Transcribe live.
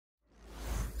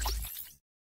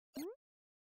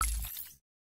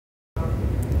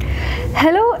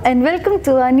Hello and welcome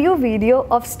to a new video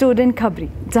of student खबरी,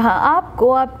 जहां आपको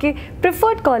आपके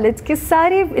प्रेफर्ड कॉलेज की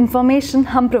सारी इन्फॉर्मेशन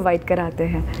हम प्रोवाइड कराते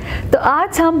हैं। तो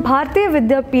आज हम भारतीय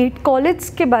विद्यापीठ कॉलेज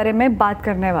के बारे में बात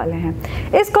करने वाले हैं।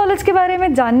 इस कॉलेज के बारे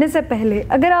में जानने से पहले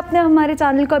अगर आपने हमारे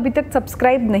चैनल को अभी तक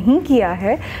सब्सक्राइब नहीं किया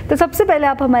है तो सबसे पहले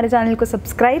आप हमारे चैनल को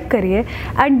सब्सक्राइब करिए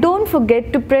and don't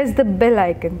forget to press the bell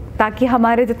icon, ताकि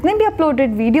हमारे जितने भी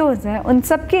अपलोडेड वीडियोज़ हैं उन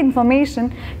सब की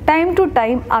इन्फॉर्मेशन टाइम टू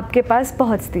टाइम आपके पास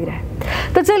पहुँचती रहे।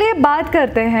 तो चलिए बात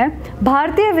करते हैं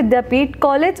भारतीय विद्यापीठ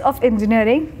कॉलेज ऑफ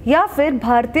इंजीनियरिंग या फिर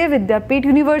भारतीय विद्यापीठ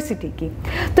यूनिवर्सिटी की।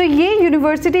 तो ये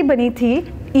यूनिवर्सिटी बनी थी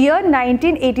ईयर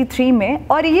 1983 में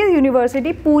और ये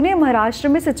यूनिवर्सिटी पुणे महाराष्ट्र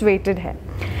में सिचुएटेड है।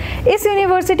 इस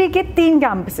यूनिवर्सिटी के 3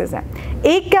 कैंपसेस हैं।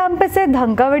 एक कैंपस है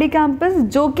धंकावड़ी कैंपस,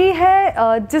 जो कि है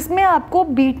जिसमें आपको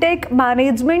बीटेक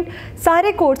मैनेजमेंट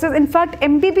सारे कोर्सेज, इनफैक्ट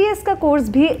MBBS का कोर्स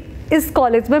भी इस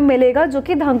कॉलेज में मिलेगा, जो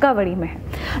कि धंकावड़ी में है।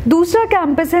 दूसरा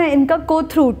कैंपस है इनका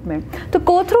कोथरूड में। तो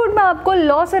कोथरूड में आपको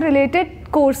लॉ से रिलेटेड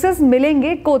कोर्सेज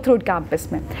मिलेंगे कोथरूड कैंपस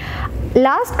में।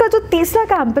 लास्ट का जो तीसरा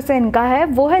कैंपस है इनका है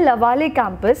वो है लवाले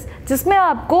कैंपस, जिसमें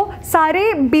आपको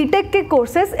सारे बीटेक के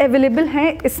कोर्सेज अवेलेबल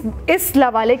हैं इस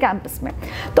लवाले कैंपस में।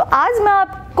 तो आज मैं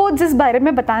आपको जिस बारे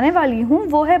में बताने वाली हूँ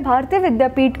वो है भारतीय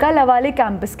विद्यापीठ का लवाले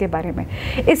कैंपस के बारे में।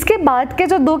 इसके बाद के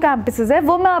जो 2 कैंपसेस हैं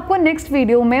वो मैं आपको नेक्स्ट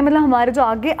वीडियो में, मतलब हमारे जो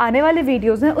आगे आने वाले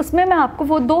वीडियोज़ हैं उसमें मैं आपको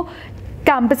वो 2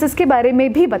 कैंपसेस के बारे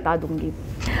में भी बता दूंगी।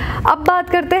 अब बात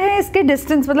करते हैं इसके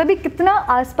डिस्टेंस, मतलब ये कितना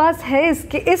आसपास है,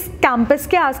 इसके इस कैंपस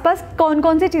के आसपास कौन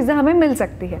कौन सी चीज़ें हमें मिल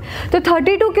सकती है। तो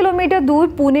 32 किलोमीटर दूर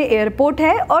पुणे एयरपोर्ट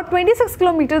है और 26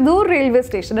 किलोमीटर दूर रेलवे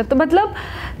स्टेशन है। तो मतलब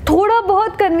थोड़ा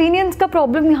बहुत कन्वीनियंस का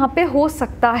प्रॉब्लम यहाँ पे हो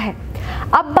सकता है।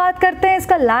 अब बात करते हैं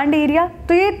इसका लैंड एरिया।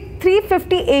 तो ये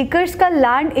 350 एकर्स का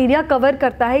लैंड एरिया कवर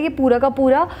करता है ये पूरा का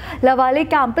पूरा लवाले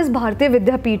कैंपस भारतीय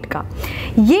विद्यापीठ का।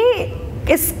 ये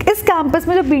इस कैंपस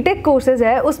में जो बीटेक कोर्सेज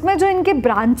है उसमें जो इनके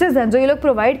ब्रांचेस हैं जो ये लोग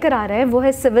प्रोवाइड करा रहे हैं वो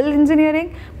है civil engineering,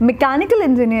 mechanical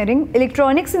engineering,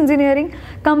 electronics engineering,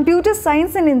 computer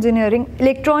science and engineering,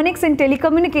 electronics and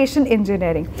telecommunication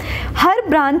engineering. Her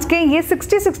branch के ये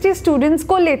 60 स्टूडेंट्स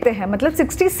को लेते हैं, मतलब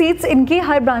 60 सीट्स इनकी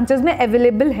हर ब्रांचेस में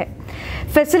अवेलेबल है।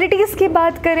 फैसिलिटीज़ की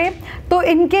बात करें तो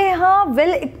इनके यहाँ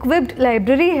वेल इक्विप्ड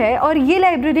लाइब्रेरी है और ये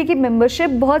लाइब्रेरी की मेम्बरशिप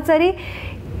बहुत सारी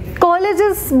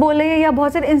कॉलेजेस बोले या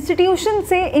बहुत सारे इंस्टीट्यूशन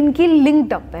से इनकी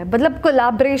लिंक्ड अप है, मतलब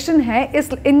कोलैबोरेशन है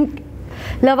इन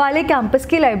लवाले कैंपस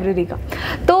की लाइब्रेरी का।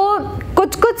 तो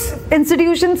कुछ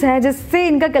इंस्टीट्यूशंस हैं जिससे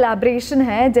इनका कोलैबोरेशन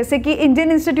है, जैसे कि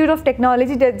Indian institute of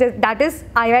technology that is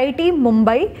IIT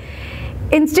Mumbai,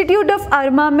 institute of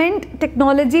armament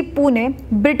technology Pune,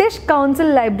 British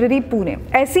council library Pune,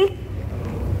 ऐसी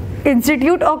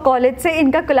इंस्टीट्यूट और कॉलेज से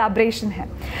इनका कोलैबोरेशन है।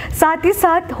 साथ ही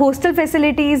साथ हॉस्टल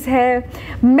फैसिलिटीज़ है,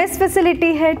 मेस फैसिलिटी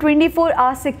है, 24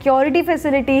 आवर सिक्योरिटी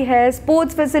फैसिलिटी है,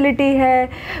 स्पोर्ट्स फैसिलिटी है,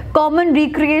 कॉमन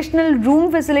रिक्रिएशनल रूम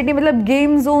फैसिलिटी, मतलब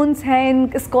गेम जोन्स हैं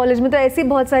इस कॉलेज में। तो ऐसी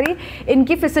बहुत सारी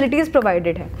इनकी फैसिलिटीज़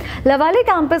प्रोवाइडेड है। लवाले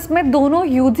कैंपस में दोनों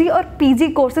UG और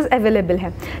PG कोर्सेज अवेलेबल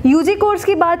हैं। UG कोर्स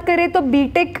की बात करें तो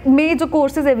बीटेक में जो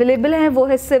कोर्सेज अवेलेबल हैं वो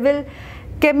है civil,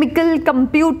 chemical,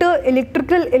 computer,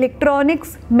 electrical,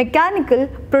 electronics, mechanical,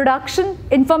 production,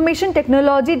 information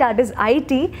technology that is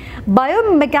IT,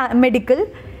 biomedical,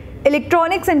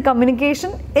 electronics and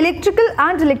communication, electrical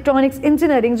and electronics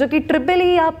engineering, जो कि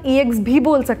EEE आप EX भी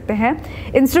बोल सकते हैं,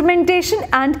 इंस्ट्रूमेंटेशन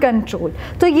एंड कंट्रोल।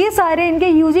 तो ये सारे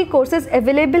इनके UG कोर्सेज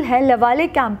अवेलेबल है लवाले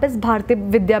कैंपस भारतीय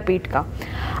विद्यापीठ का।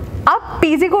 अब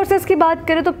PG कोर्सेज की बात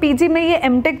करें तो PG में ये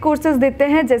MTech कोर्सेज देते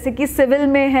हैं, जैसे कि सिविल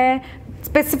में है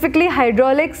specifically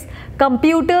hydraulics,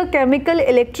 computer, chemical,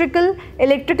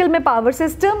 electrical में पावर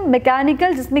सिस्टम,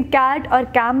 मैकेनिकल जिसमें CAD और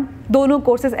CAM दोनों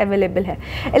कोर्सेज अवेलेबल है।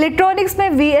 इलेक्ट्रॉनिक्स में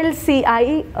VLSI,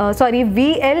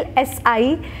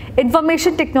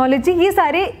 इंफॉर्मेशन टेक्नोलॉजी, ये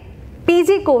सारे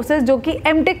PG कोर्सेज जो कि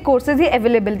MTech कोर्सेज ही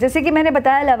अवेलेबल। जैसे कि मैंने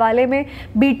बताया लवाले में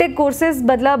बीटेक कोर्सेज,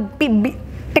 मतलब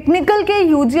टेक्निकल के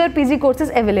UG और PG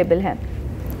कोर्सेज अवेलेबल हैं।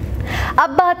 अब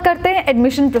बात करते हैं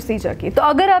एडमिशन प्रोसीजर की। तो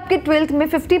अगर आपके 12th में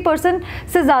 50%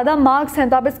 से ज़्यादा मार्क्स हैं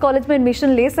तो आप इस कॉलेज में एडमिशन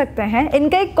ले सकते हैं।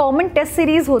 इनका एक कॉमन टेस्ट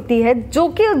सीरीज़ होती है, जो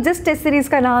कि जिस टेस्ट सीरीज़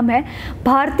का नाम है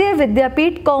भारतीय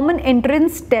विद्यापीठ common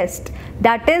entrance test,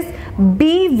 that is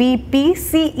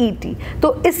BVPCET।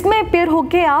 तो इसमें अपेयर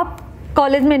होके आप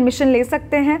कॉलेज में एडमिशन ले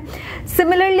सकते हैं।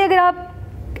 सिमिलरली अगर आप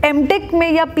MTech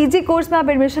में या PG कोर्स में आप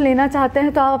एडमिशन लेना चाहते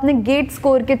हैं तो आप अपने गेट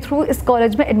स्कोर के थ्रू इस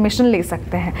कॉलेज में एडमिशन ले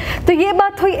सकते हैं। तो ये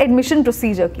बात हुई एडमिशन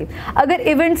प्रोसीजर की। अगर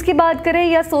इवेंट्स की बात करें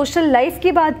या सोशल लाइफ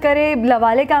की बात करें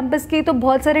लवाले कैंपस की, तो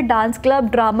बहुत सारे dance club,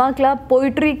 drama club,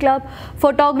 poetry club,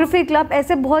 photography club,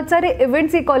 ऐसे बहुत सारे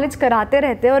इवेंट्स ये कॉलेज कराते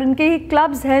रहते हैं और इनके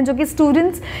क्लब्स हैं जो कि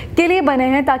स्टूडेंट्स के लिए बने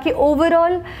हैं ताकि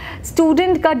ओवरऑल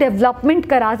स्टूडेंट का डेवलपमेंट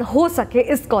करा हो सके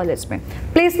इस कॉलेज में।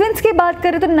 प्लेसमेंट्स की बात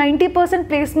करें तो 90%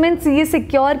 प्लेसमेंट्स ये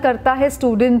सिक्योर करता है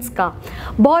स्टूडेंट्स का।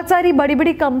 बहुत सारी बड़ी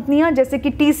बड़ी कंपनियां जैसे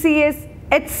कि TCS,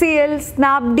 HCL,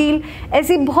 स्नैपडील,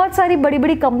 ऐसी बहुत सारी बड़ी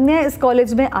बड़ी कंपनियां इस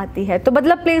कॉलेज में आती है। तो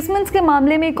मतलब प्लेसमेंट्स के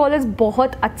मामले में ये कॉलेज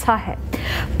बहुत अच्छा है।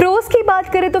 प्रोज की बात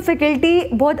करें तो फैकल्टी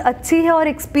बहुत अच्छी है और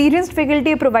एक्सपीरियंस्ड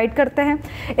फैकल्टी प्रोवाइड करते हैं।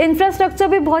 इंफ्रास्ट्रक्चर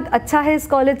भी बहुत अच्छा है इस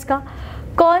कॉलेज का।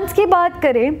 कॉन्स की बात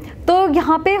करें तो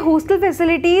यहाँ पे hostel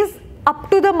facilities up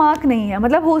to the mark नहीं है,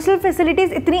 मतलब हॉस्टल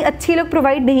फैसिलिटीज़ इतनी अच्छी लोग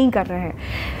प्रोवाइड नहीं कर रहे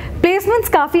हैं। प्लेसमेंट्स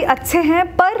काफ़ी अच्छे हैं,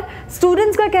 पर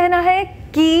स्टूडेंट्स का कहना है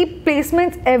कि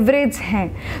प्लेसमेंट्स एवरेज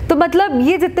हैं। तो मतलब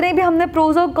ये जितने भी हमने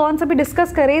प्रोज और कॉन्स अभी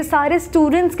डिस्कस करे सारे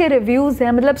स्टूडेंट्स के रिव्यूज़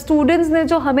हैं, मतलब स्टूडेंट्स ने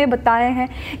जो हमें बताए हैं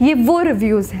ये वो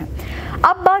रिव्यूज़ हैं।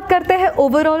 अब बात करते हैं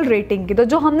ओवरऑल रेटिंग की। तो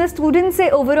जो हमने स्टूडेंट से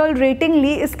ओवरऑल रेटिंग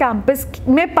ली इस कैंपस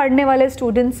में पढ़ने वाले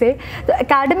स्टूडेंट से, तो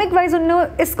एकेडमिक वाइज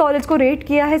उन्होंने इस कॉलेज को रेट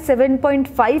किया है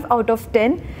 7.5 out of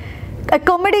 10,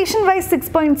 accommodation wise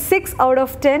 6.6 out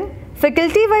of 10,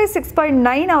 faculty wise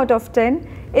 6.9 out of 10,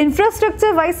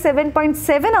 infrastructure wise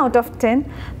 7.7 out of 10,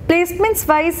 placements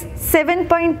wise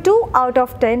 7.2 out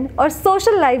of 10 और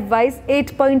social life wise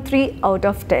 8.3 out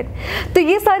of 10। तो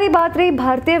ये सारी बात रही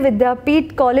भारतीय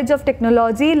विद्यापीठ कॉलेज ऑफ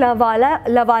टेक्नोलॉजी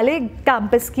लवाले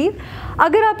कैंपस की।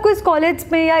 अगर आपको इस कॉलेज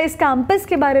में या इस कैंपस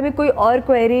के बारे में कोई और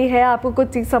क्वेरी है, आपको कुछ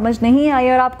चीज़ समझ नहीं आई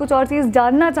और आप कुछ और चीज़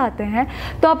जानना चाहते हैं,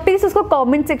 तो आप प्लीज़ उसको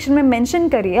कमेंट सेक्शन में मेंशन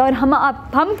करिए और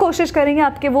हम कोशिश करेंगे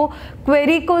आपके वो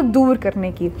क्वेरी को दूर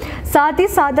करने की। साथ ही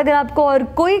साथ अगर आपको और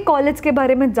कोई कॉलेज के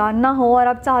बारे में जानना हो और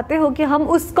आप चाहते हो कि हम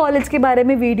उस कॉलेज के बारे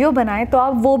में वीडियो बनाएं, तो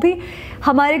आप वो भी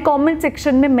हमारे कमेंट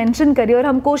सेक्शन में मेंशन करिए और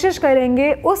हम कोशिश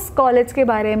करेंगे उस कॉलेज के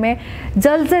बारे में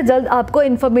जल्द से जल्द आपको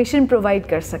इन्फॉर्मेशन प्रोवाइड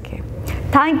कर सकें।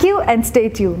 Thank you and stay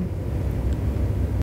tuned.